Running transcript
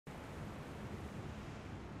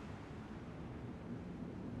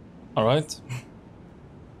All right.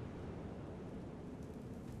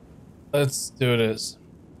 Let's do this.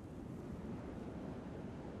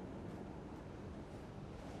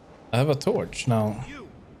 I have a torch now.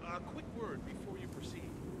 Quick word before you proceed.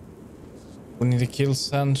 We need to kill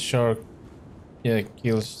sand shark. Yeah,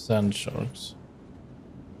 kill sand sharks.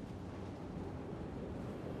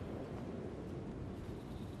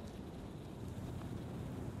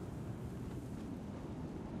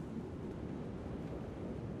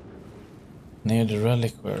 Near the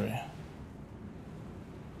reliquary.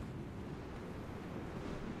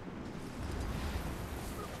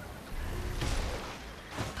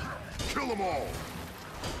 Kill them all.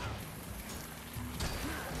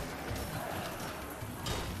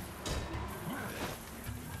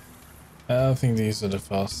 I think these are the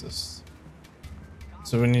fastest.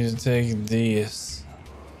 So we need to take these.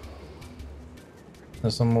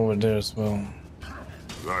 There's some over there as well.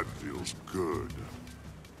 That feels good.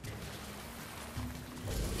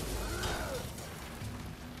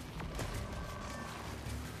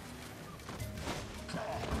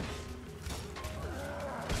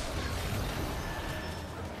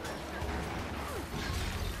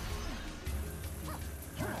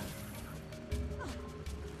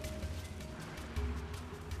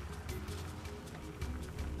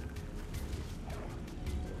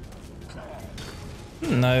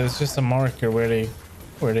 No, it's just a marker where they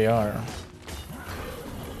are.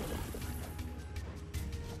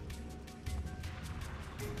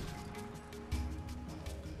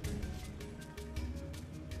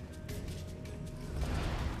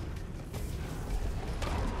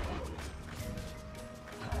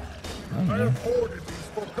 I have hoarded these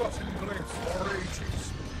forgotten glyphs for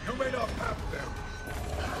ages. You may not have them.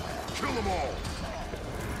 Kill them all.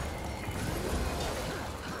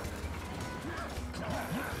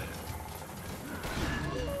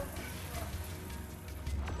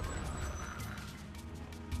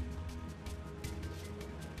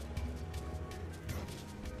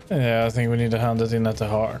 Yeah, I think we need to hand it in at the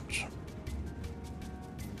heart.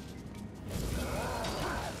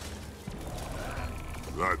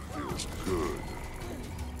 That feels good.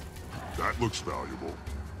 That looks valuable.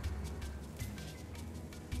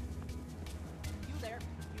 You there?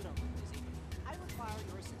 You don't look busy. I require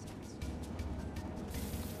your assistance.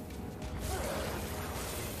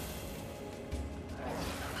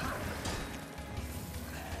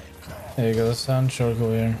 There you go, the sand shark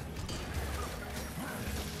over here.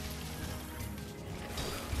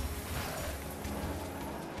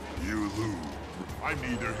 You lose. I'm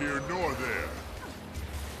neither here nor there.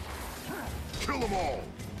 Kill them all.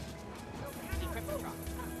 Decryptor drop.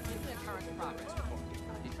 Give the current progress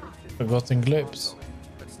report. Forgotten glyphs.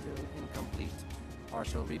 But still incomplete.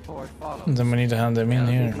 Partial report follows. And then we need to hand them in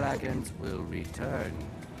The here. dragons will return.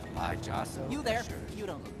 By Jasso. You there? You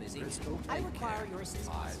don't look busy. I require your By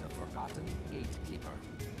assistance. the forgotten gatekeeper.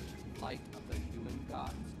 Light of the human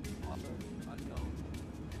gods. Author unknown.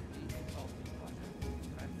 The exalted Russia.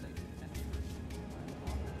 Translated and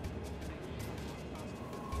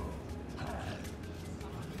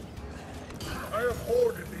I have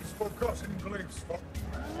hoarded these forgotten glyphs for...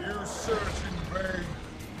 You search in vain.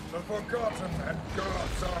 The forgotten and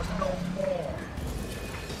gods are no more.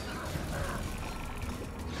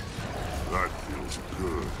 That feels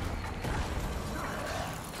good.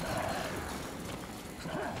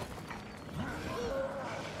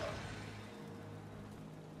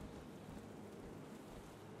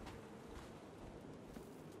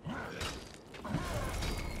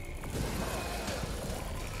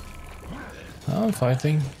 I'm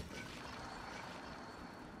fighting.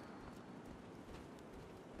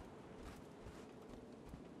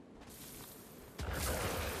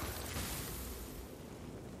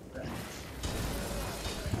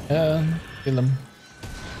 Yeah, kill him.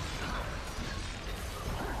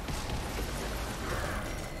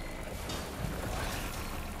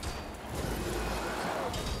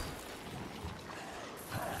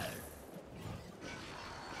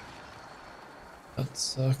 That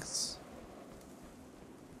sucks.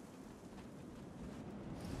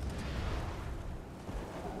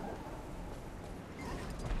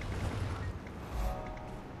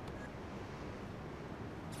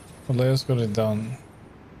 Well, let's get it done.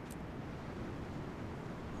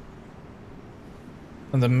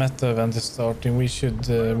 And the meta event is starting. We should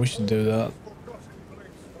do that.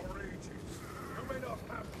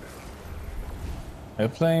 Are you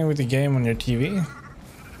playing with the game on your TV?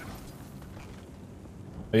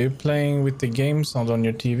 Are you playing with the game sound on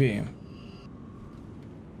your TV?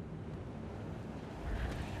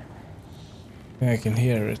 I can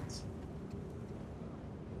hear it.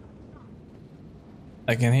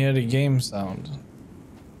 I can hear the game sound.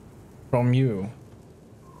 from you.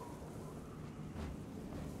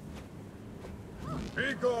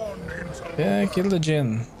 Be gone into Yeah, kill the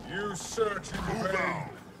Jinn. You search in vain.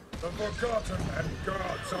 The forgotten and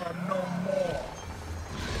gods are no more.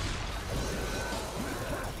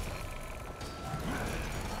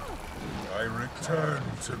 I return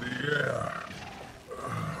to the air.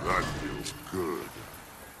 That feels good.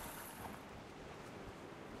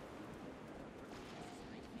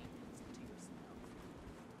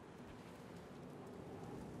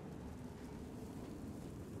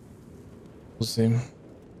 We'll see.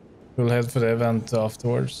 We'll head for the event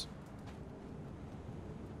afterwards.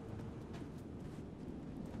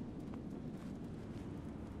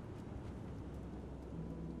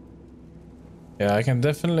 Yeah, I can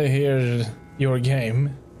definitely hear your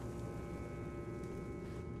game.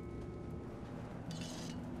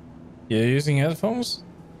 You're using headphones?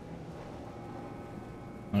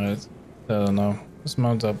 Alright, I don't know. Let's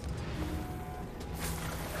mount up.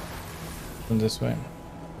 And this way.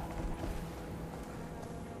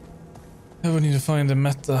 We need to find the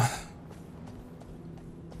meta.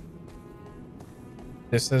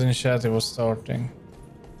 They said in chat it was starting.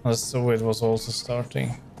 I saw it was also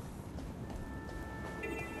starting.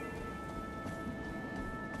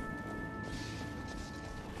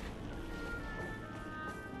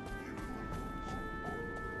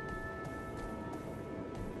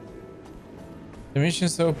 The mission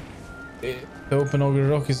to open Ogre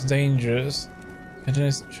Rock is dangerous. And then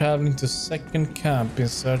is traveling to second camp in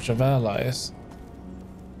search of allies.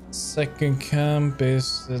 Second camp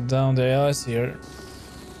is down the ice here.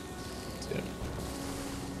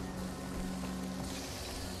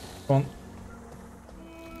 Come on.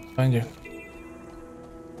 Find you.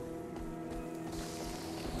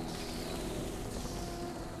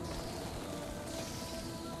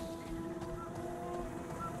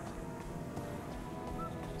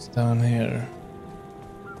 It's down here.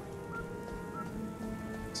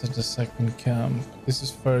 At the second camp. This is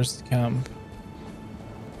first camp.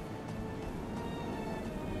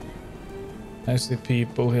 I see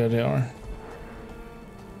people, here they are.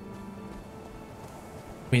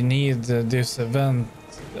 We need this event,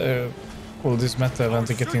 well, this meta event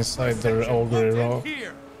to get inside the Ogre Rock.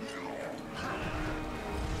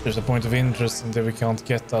 There's a point of interest that we can't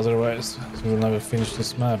get otherwise, so we'll never finish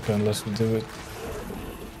this map unless we do it.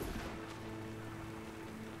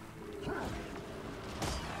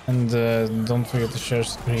 And don't forget to share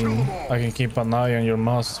screen. I can keep an eye on your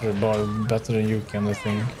master bar better than you can, I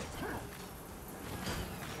think.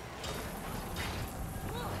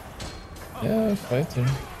 Yeah, fighter.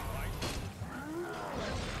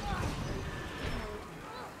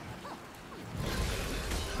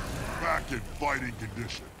 Back in fighting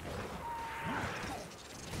condition.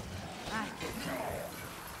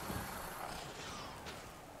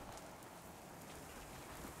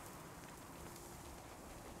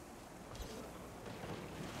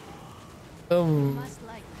 Must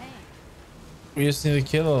like pain. We just need to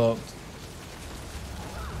kill a lot.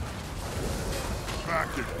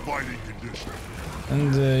 Back in fighting condition.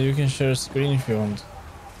 And you can share a screen if you want.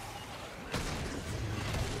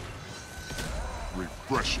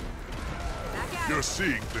 Refreshing. You're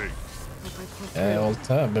seeing things. Yeah, I'll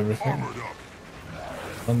tab everything. Armored up.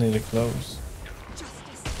 Don't need to close.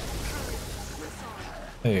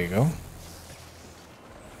 There you go.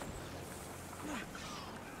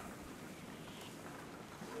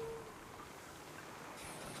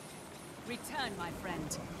 Return, my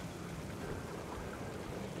friend.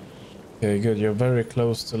 Okay, good. You're very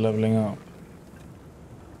close to leveling up.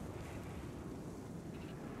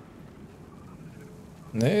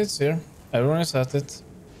 Yeah, it's here. Everyone is at it.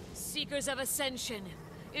 Seekers of Ascension,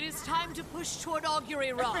 it is time to push toward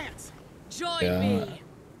Augury Rock. Join Yeah. me.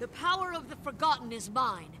 The power of the Forgotten is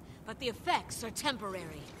mine, but the effects are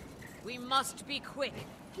temporary. We must be quick.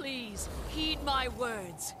 Please, heed my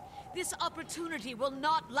words. This opportunity will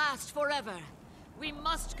not last forever. We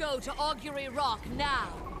must go to Augury Rock now.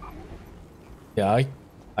 Yeah,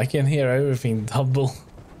 I can hear everything double.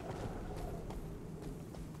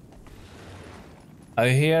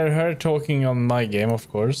 I hear her talking on my game, of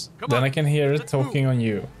course. Then I can hear it talking on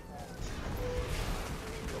you.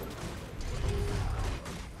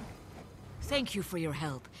 Thank you for your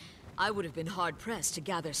help. I would have been hard-pressed to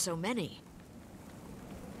gather so many.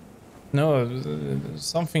 No,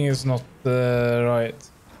 something is not right.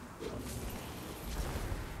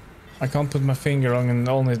 I can't put my finger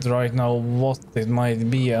on it right now what it might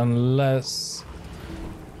be unless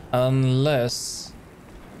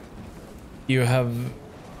you have...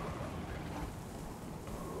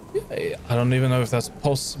 I don't even know if that's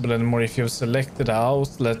possible anymore if you've selected the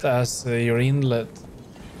outlet as your inlet.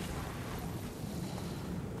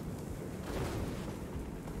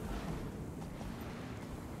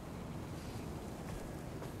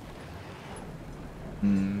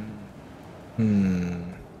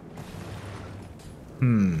 Hmm.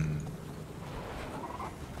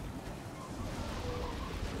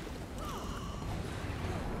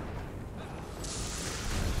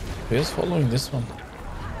 Who's following this one?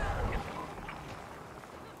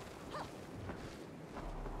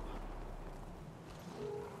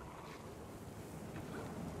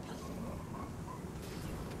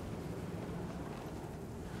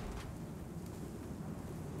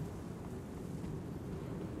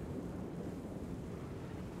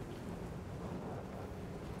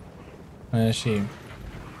 She.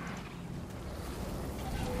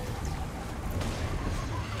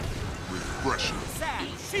 Refreshing. Sam,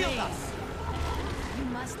 shield us! You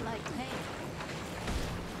must like pain.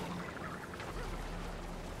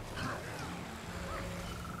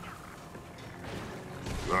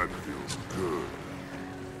 That feels good.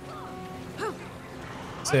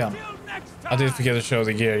 So yeah, I did forget to show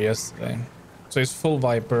the gear yesterday. So it's full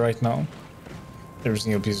Viper right now. Every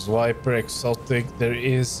single piece is Viper, exotic. There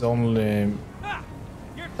is only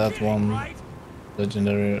that one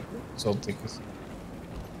legendary exotic.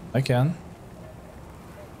 I can.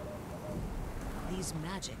 These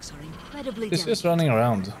magics are incredibly It's just delicate. running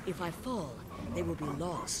around. If I fall, they will be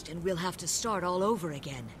lost, and we'll have to start all over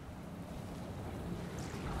again.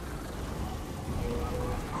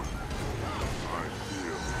 I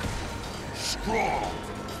feel strong.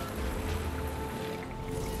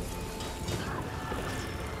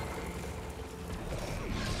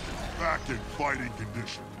 Back in fighting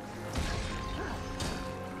condition.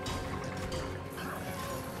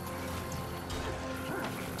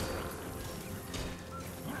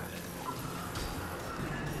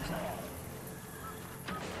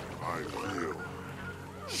 I feel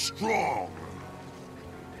strong.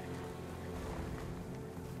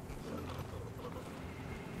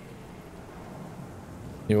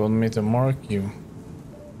 You want me to mark you?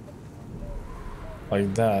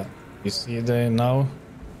 Like that. You see the now?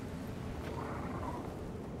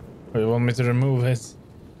 Or you want me to remove it?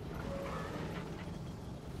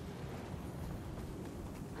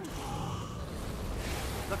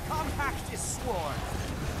 The compact is sworn.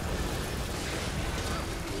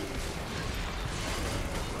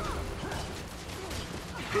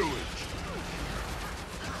 Pillage.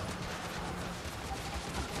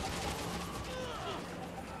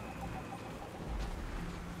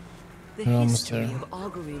 The We're almost history there. of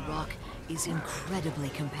Augury Rock is incredibly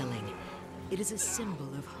compelling. It is a symbol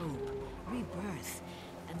of hope, rebirth,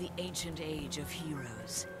 and the ancient age of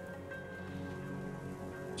heroes.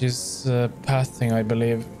 She's pathing, I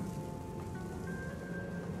believe.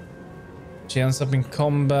 She ends up in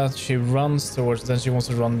combat, she runs towards, then she wants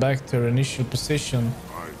to run back to her initial position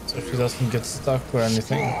so she doesn't get stuck or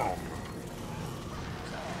anything. Strong.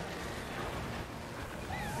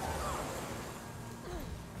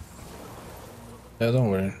 Yeah, don't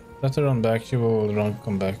worry. Let her run back, she will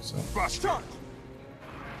come back, so. Faster.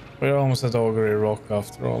 We're almost at Augury Rock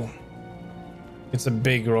after all. It's a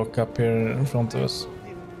big rock up here in front of us.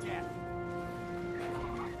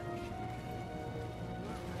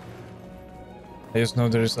 I just know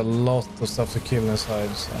there is a lot of stuff to kill inside,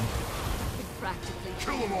 so. Practically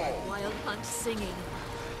Kill 'em all. wild hunt singing.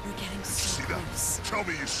 We're getting so See that? close. Tell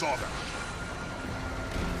me you saw that.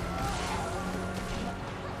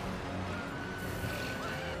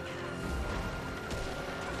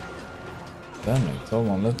 Damn it, hold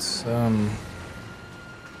on, let's some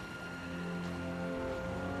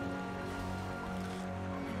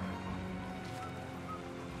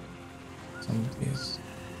of these.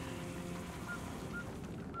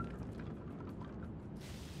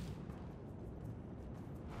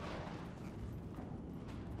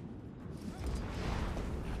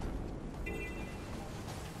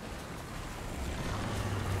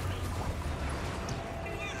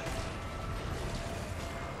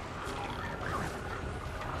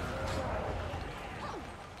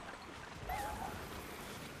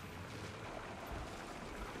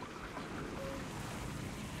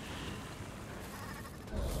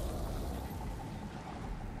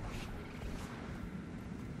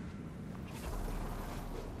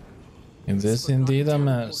 It is indeed a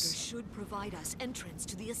mess. Should provide us entrance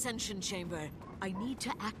to the Ascension Chamber. I need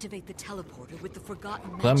to activate the teleporter with the forgotten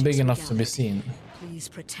magics. I'm big we enough to be gathered. seen. Please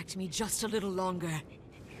protect me just a little longer.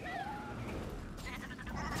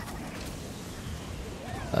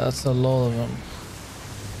 That's a lot of them.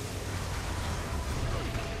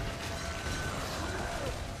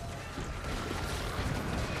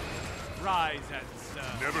 Rise and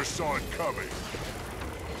serve. Never saw it coming.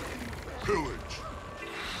 Pillage.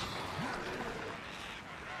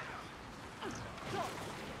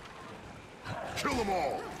 Kill them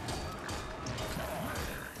all.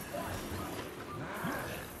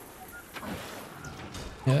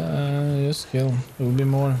 Yeah, just kill. There will be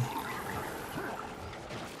more.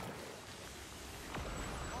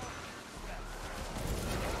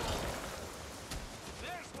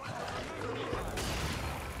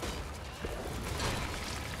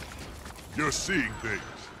 You're seeing things.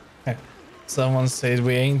 Someone said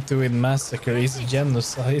we ain't doing massacre, it's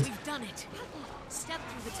genocide. We've done it. Step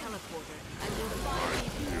through the teleporter and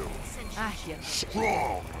you'll find the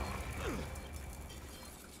Strong.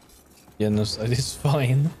 Genocide is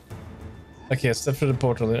fine. Okay, step through the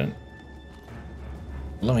portal then.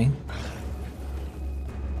 Follow me.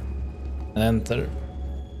 And enter.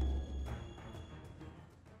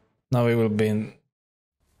 Now we will be in.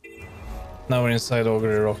 Now we're inside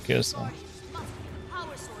Ogre Rock here, so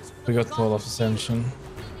we got Wall of Ascension.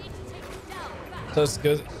 That's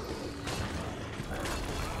good.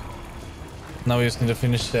 Now we just need to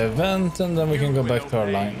finish the event and then we can go back to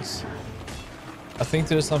our lines. I think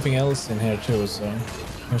there's something else in here too, so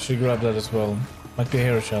we should grab that as well. Might be a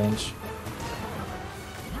hero challenge.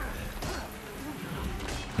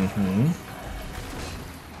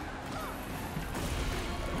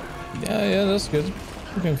 Yeah, that's good.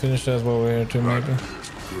 We can finish that while we're here too, maybe.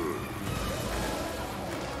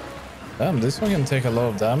 Damn, this one can take a lot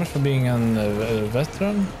of damage for being a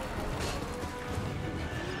veteran.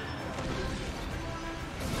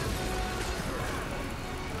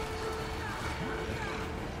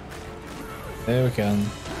 There we can.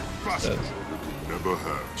 Never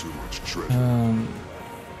have too much treasure.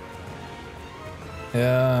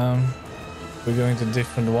 Yeah, we're going to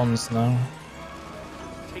different ones now.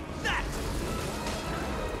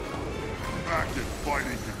 Active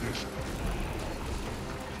fighting condition.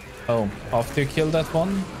 Oh, after you kill that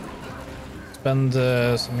one, spend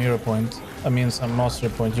some hero point. I mean some mastery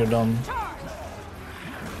point, you're done.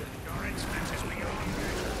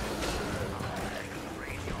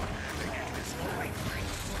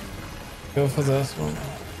 Go for this one.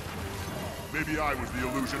 Maybe I was the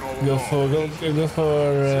illusion all Go along. for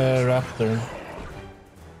Raptor.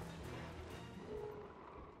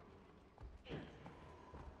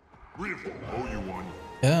 River, owe you one.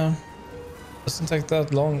 Yeah, doesn't take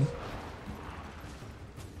that long.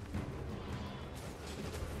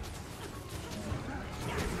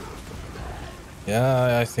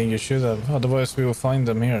 Yeah, I think you should have. Otherwise, we will find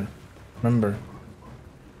them here. Remember.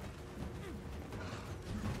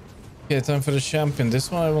 Okay, time for the champion.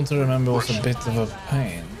 This one I want to remember was a bit of a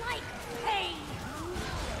pain.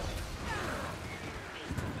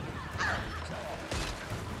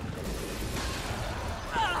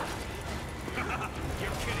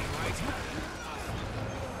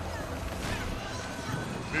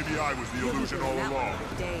 Maybe I was the illusion all along.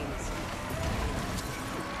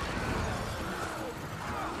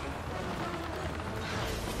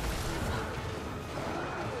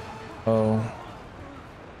 Oh.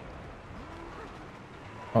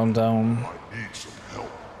 I'm down. I need some help.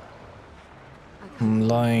 I'm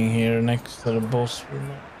lying here next to the boss room.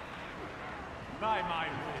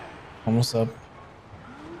 Almost up.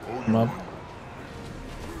 I'm up.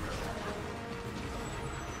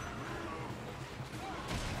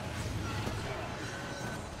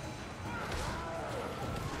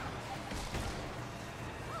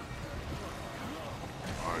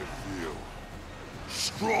 I feel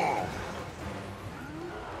strong.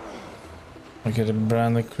 Okay, the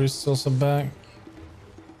branded crystals are back.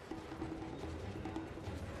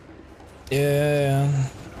 Yeah.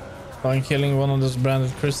 I'm killing one of those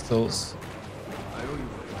branded crystals.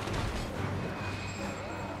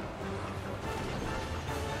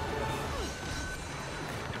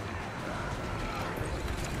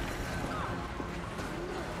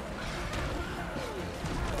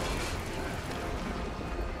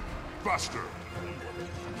 Faster.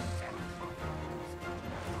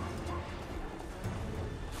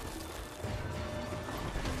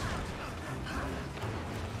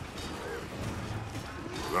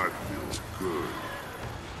 That feels good.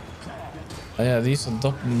 Oh yeah, these are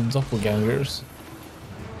doppelgangers.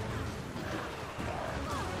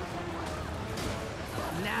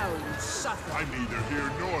 Now you suffer. I'm neither here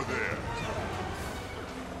nor there.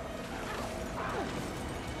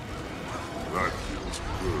 That feels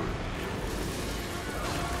good.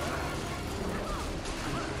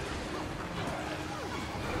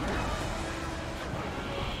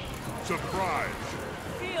 Surprise!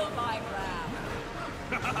 Feel my wrath.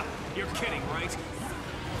 You're kidding, right?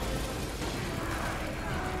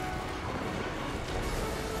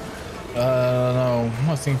 I don't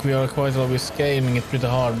know. I think we are quite always scaling it pretty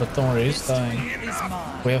hard, but don't worry, it's dying.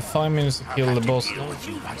 We have 5 minutes to kill the boss.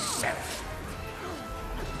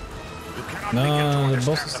 No, the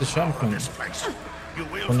boss is the champion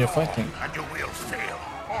when you're fighting. And you will fail.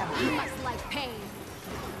 You must like pain.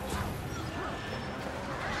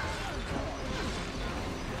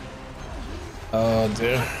 Oh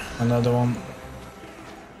dear, another one.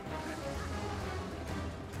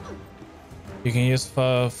 You can just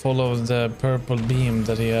follow the purple beam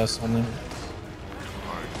that he has on him.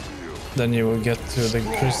 Then you will get to the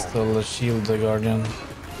crystal shield the guardian.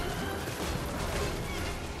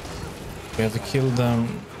 We have to kill them.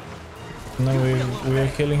 No, we are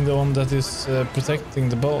killing the one that is protecting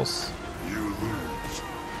the boss. You lose.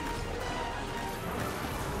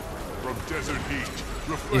 From desert heat,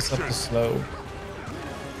 He's up reflection. the slope.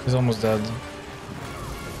 He's almost dead.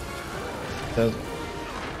 Dead.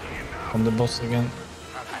 On the boss again.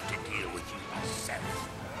 I'll have to deal with you myself.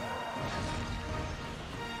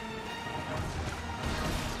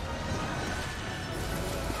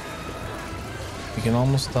 We can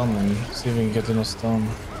almost stun him. See if we can get in a stun.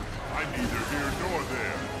 I'm neither here nor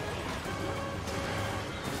there.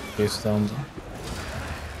 He's stunned.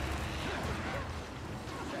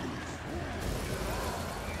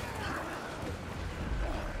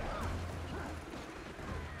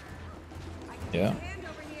 Yeah.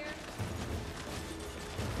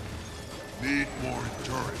 Need more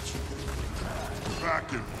endurance.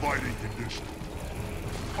 Back in fighting condition.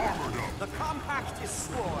 Armored up. The compact is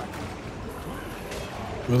sworn.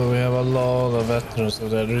 Well, we have a lot of veterans over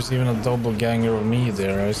there. There's even a double ganger of me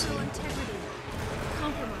there, I see.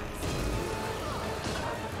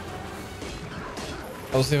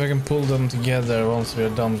 I'll see if I can pull them together once we are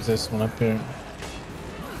done with this one up here.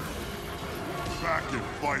 Back in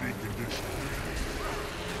fighting condition.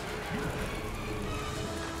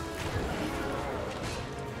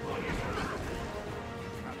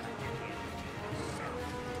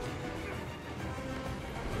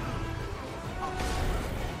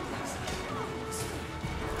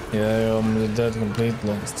 Yeah, I'm dead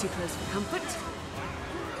completely. It's too close for comfort.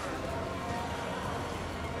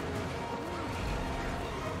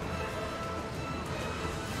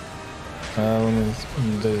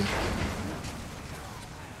 The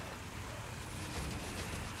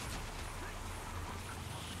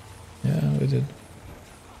yeah, we did.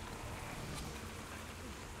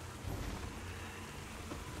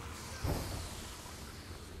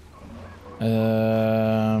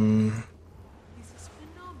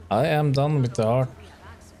 I am done with the art.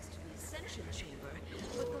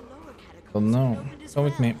 Oh no, come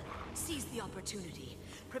with me. Seize the opportunity.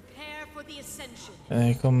 Prepare for the ascension.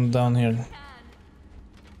 Come down here.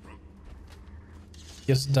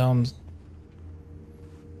 Just down.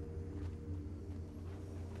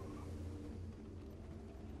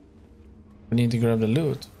 We need to grab the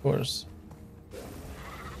loot, of course.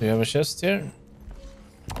 Do you have a chest here?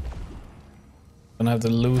 Gonna have to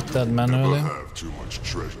loot that Never manually. have too much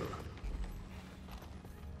treasure.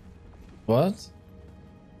 What?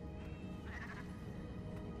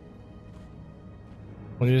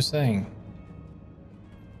 What are you saying?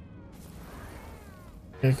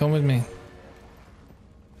 Here, come with me.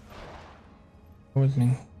 Come with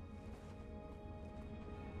me.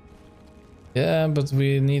 Yeah, but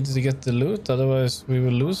we need to get the loot, otherwise we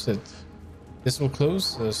will lose it. This will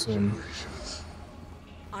close soon.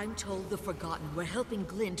 I'm told the Forgotten were helping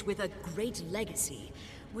Glint with a great legacy.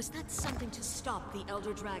 Was that something to stop the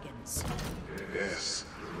Elder Dragons? Yes.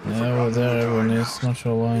 Yeah, well, there everyone is. Not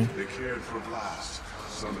sure why. They cared for Blast,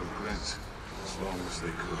 son of Glint, as long as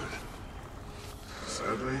they could.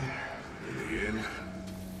 Sadly, in the end,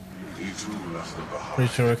 he too left them behind.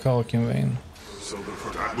 Pretty sure I call Vain. So the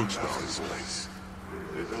Forgotten found his place.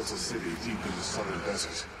 They built a city deep in the southern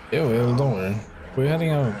desert. Yeah, well, don't worry. We're heading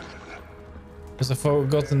out. There's a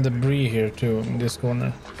forgotten debris here too, in this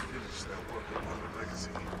corner. Finish their work upon the legacy.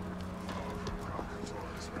 Conquer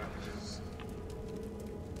his ravages.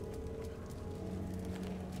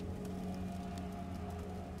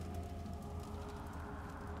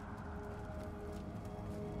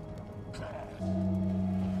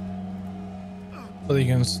 But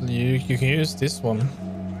you can use this one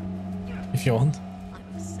if you want. I'm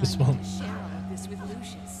excited This one. to share all of this with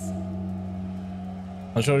Lucius.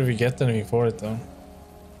 Not sure if you get anything for it though.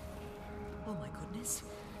 Oh my goodness.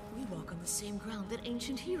 We walk on the same ground that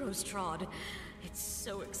ancient heroes trod. It's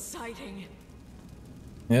so exciting.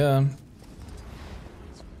 Yeah.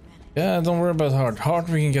 Yeah, don't worry about heart. Heart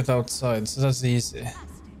we can get outside, so that's easy.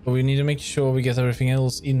 But we need to make sure we get everything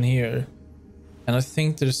else in here. And I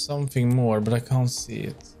think there's something more, but I can't see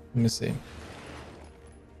it. Let me see.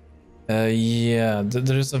 Yeah,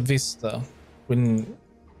 there is a vista. When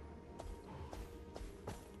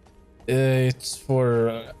it's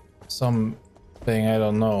for something I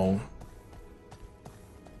don't know.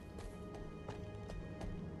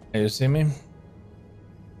 Can you see me?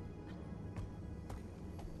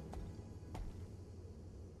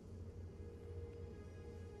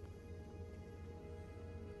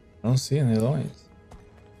 don't see any lights.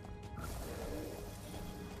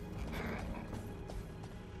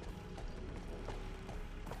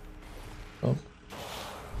 Oh.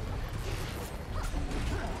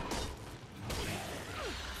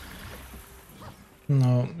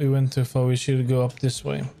 No, we went too far. We should go up this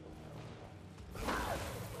way.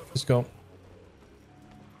 Let's go.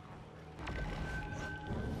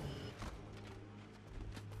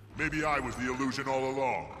 Maybe I was the illusion all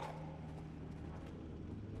along.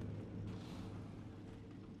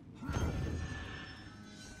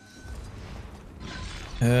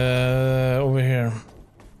 Over here.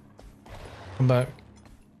 Come back.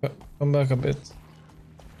 Come back a bit.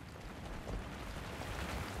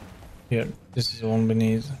 Here, this is the one we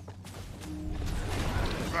need.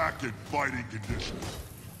 Back in fighting condition.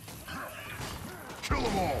 Kill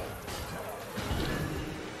them all!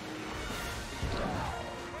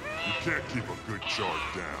 You can't keep a good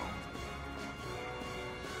charge down.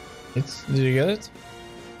 Did you get it?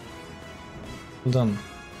 Well done.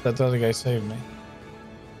 That other guy saved me.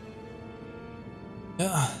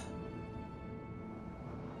 Yeah.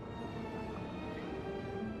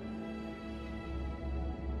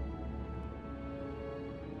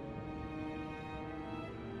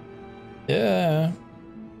 Yeah.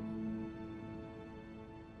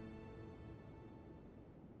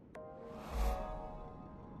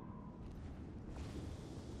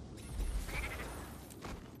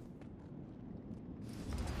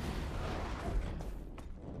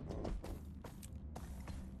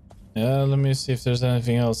 Yeah, let me see if there's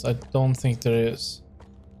anything else. I don't think there is.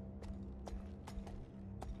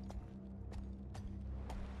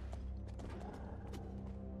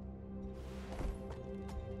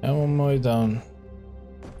 I'm on my way down.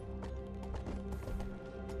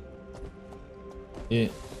 Yeah.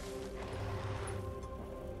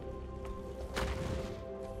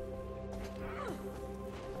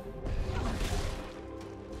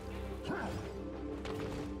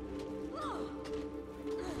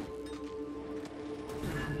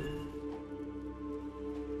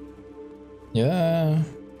 Yeah.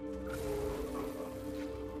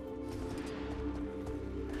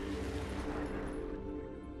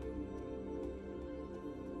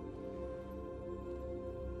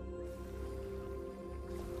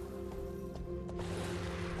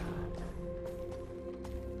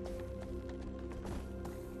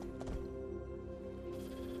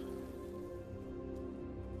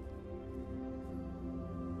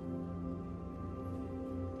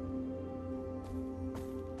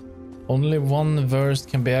 Only one verse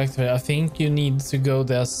can be activated. I think you need to go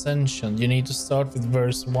the Ascension. You need to start with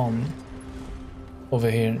verse 1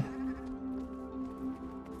 over here.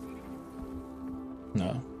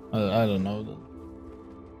 No, I don't know.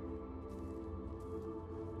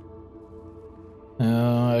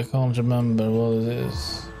 I can't remember what it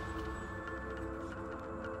is.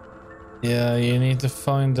 Yeah, you need to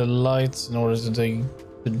find the lights in order to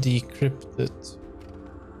decrypt it.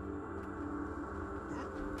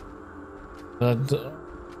 But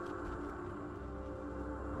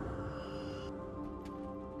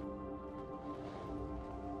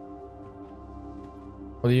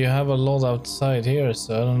well, you have a lot outside here,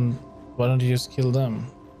 so I don't. Why don't you just kill them?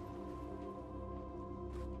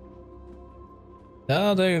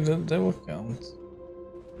 Yeah, they will count.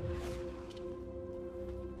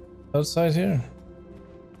 Outside here.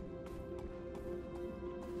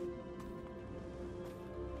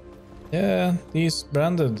 Yeah, these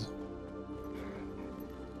branded.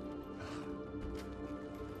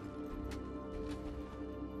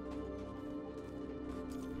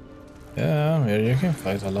 Yeah, here you can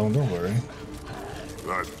fight along, don't worry.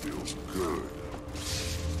 That feels good.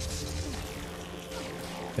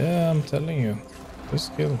 Yeah, I'm telling you.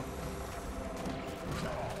 Just kill.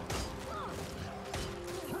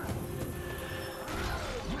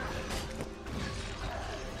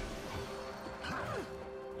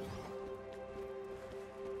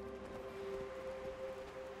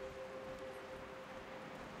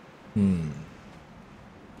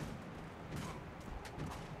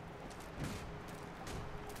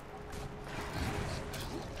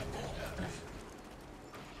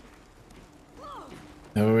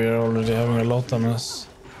 Yeah, we are already having a lot on us.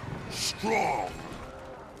 Strong.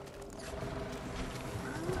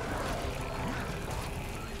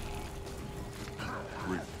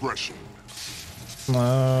 Refreshing.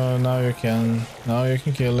 No, now you can. Now you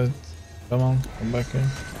can kill it. Come on, come back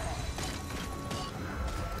here.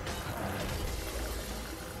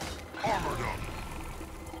 Armored up.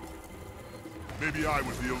 Maybe I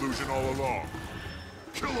was the illusion all along.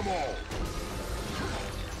 Kill them all.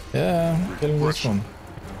 Yeah, kill this one.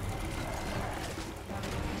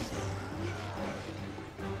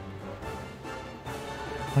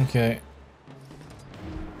 Okay.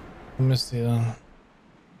 Let me see then.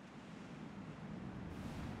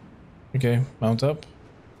 Okay, mount up.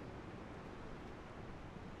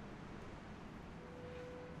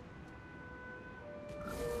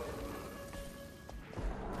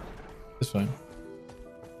 It's fine.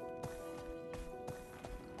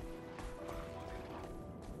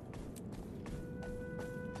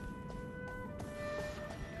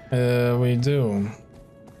 We do.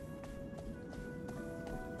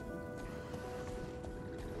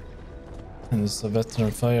 And it's a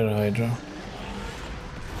veteran fire hydra.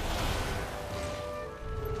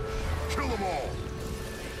 Kill them all!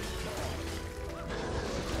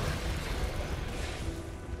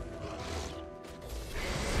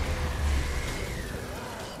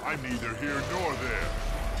 I'm neither here nor there.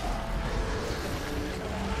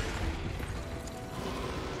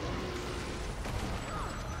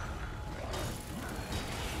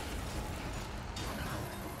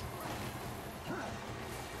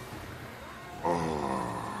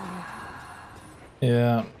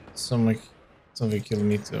 Yeah, something kill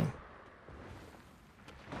me too.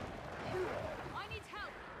 I need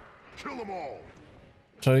help. Kill them all!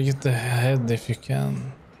 Try to get the head if you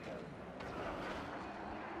can.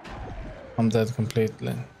 I'm dead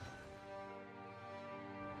completely.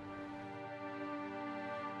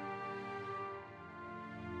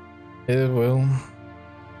 It will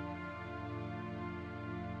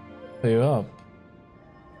pay you up.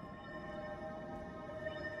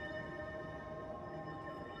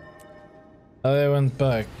 I went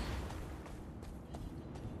back.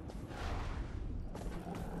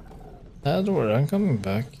 Don't worry, I'm coming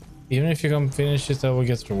back. Even if you can finish it, I will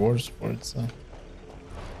get rewards for it, so.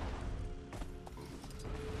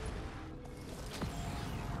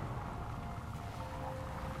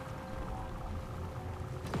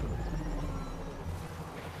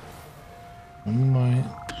 Oh my.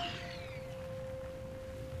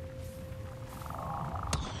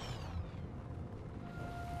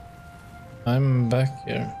 I'm back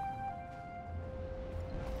here.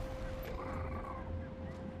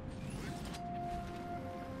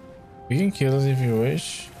 You can kill it if you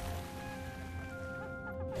wish.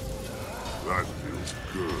 That feels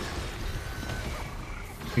good.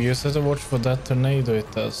 You just have to watch for that tornado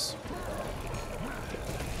it does.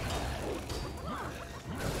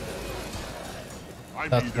 I'm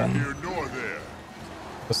That neither one. here nor there.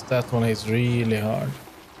 Because that one is really hard.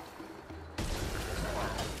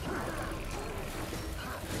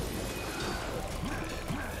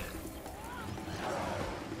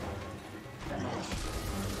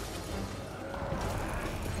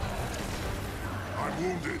 I'm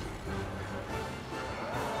wounded.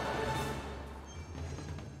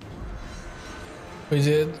 We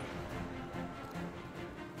did.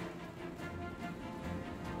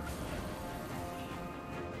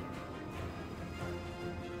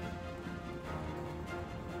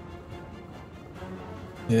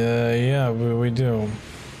 Yeah, we do.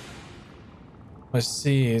 I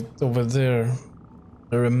see it over there.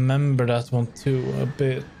 I remember that one too a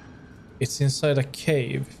bit. It's inside a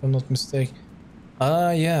cave, if I'm not mistaken.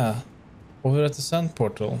 Ah, yeah. Over at the sand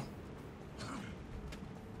portal.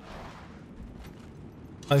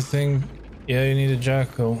 I think, yeah, you need a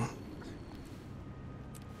jackal.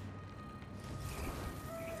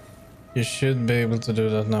 You should be able to do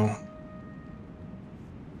that now.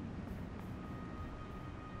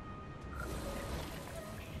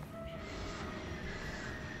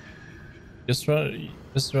 Just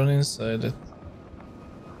run inside it.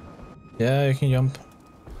 Yeah, you can jump.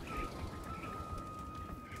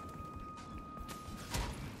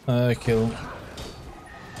 Kill.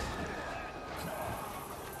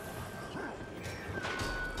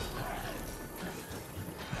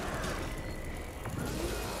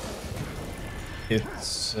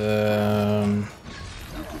 It's they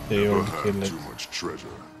Never all have kill it. too much treasure.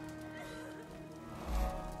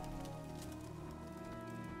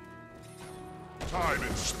 Time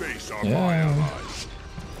and space are Yeah. my allies.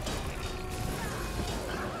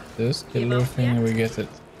 Just kill Give up everything and yet? we get it.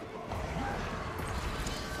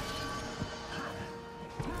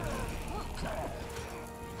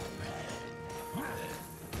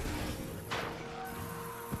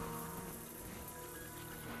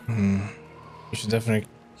 We should definitely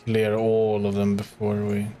clear all of them before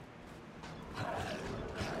we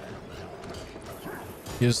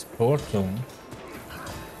use portal.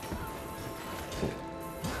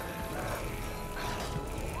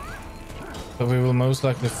 But we will most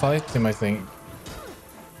likely fight him, I think.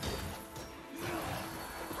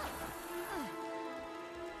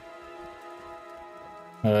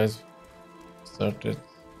 Alright, start it.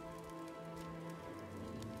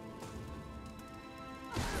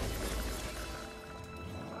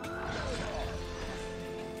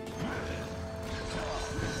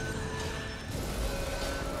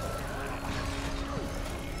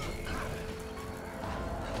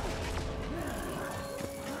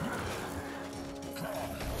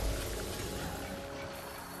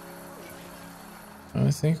 I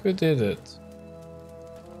think we did it.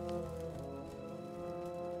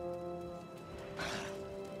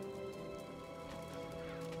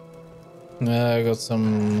 Yeah, I got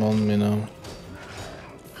some on me now.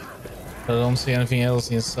 I don't see anything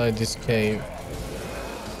else inside this cave.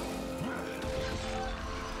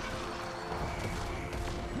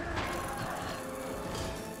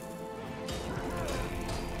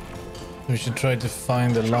 We should try to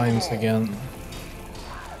find the lines again.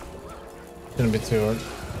 Shouldn't be too hard.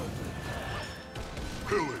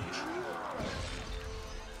 Pillage.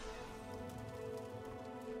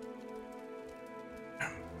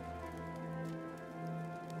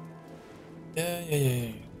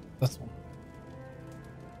 Yeah. That's one.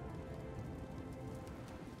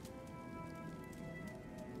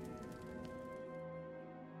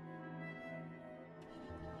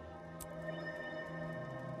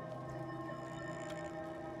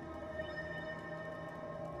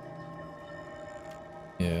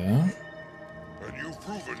 Yeah. And you've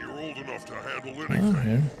proven you're old enough to handle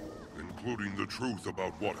anything. Oh, Including the truth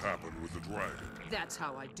about what happened with the dragon. That's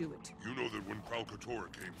how I do it. You know that when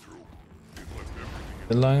Palkatora came through, it left everything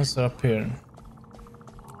the lines are up here.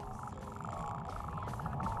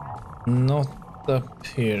 Not up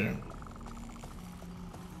here.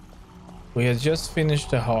 We had just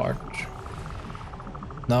finished the heart.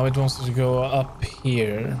 Now it wants us to go up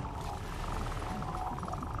here.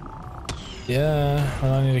 Yeah,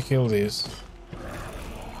 well, I need to kill these.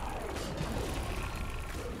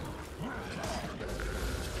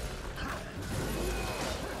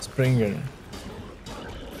 Springer.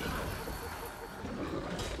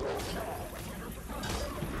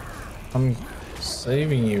 I'm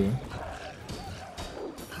saving you.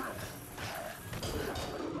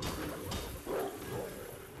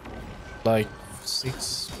 Like 6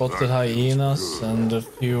 spotted hyenas and a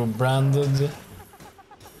few branded.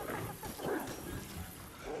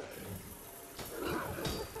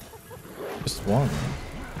 Just one.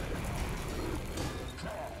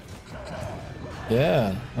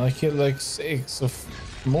 Yeah, I killed like 6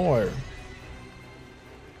 of more.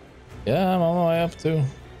 Yeah, I'm on my way up too.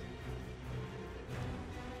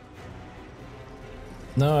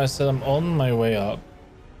 No, I said I'm on my way up.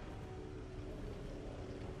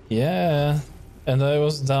 Yeah, and I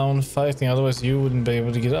was down fighting, otherwise you wouldn't be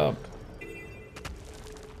able to get up.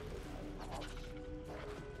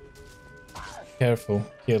 Careful,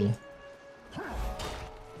 kill.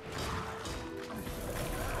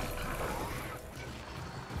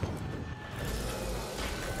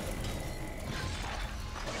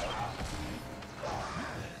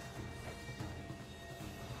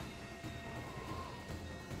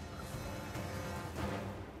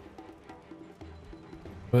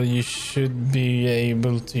 Well, you should be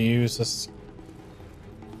able to use as...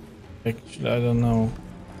 Actually, I don't know.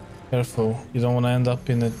 Careful, you don't want to end up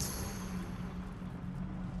in it.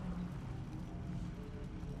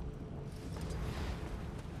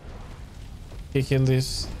 Okay, kill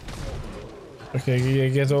this. Okay,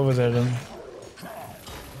 get over there then.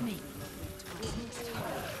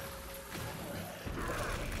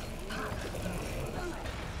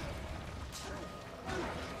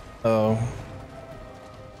 Oh.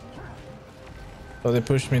 Oh, they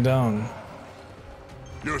pushed me down.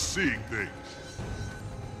 You're seeing things.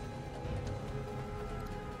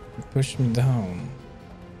 They pushed me down.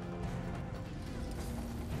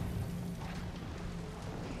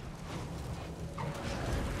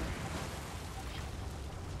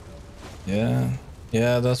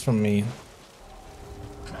 Yeah, that's from me.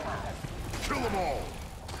 Kill them all.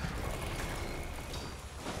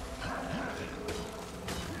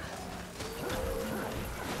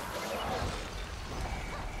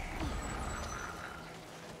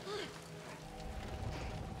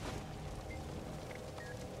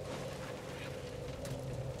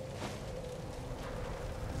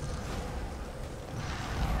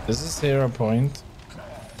 This is 0 point.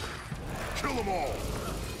 Kill them all.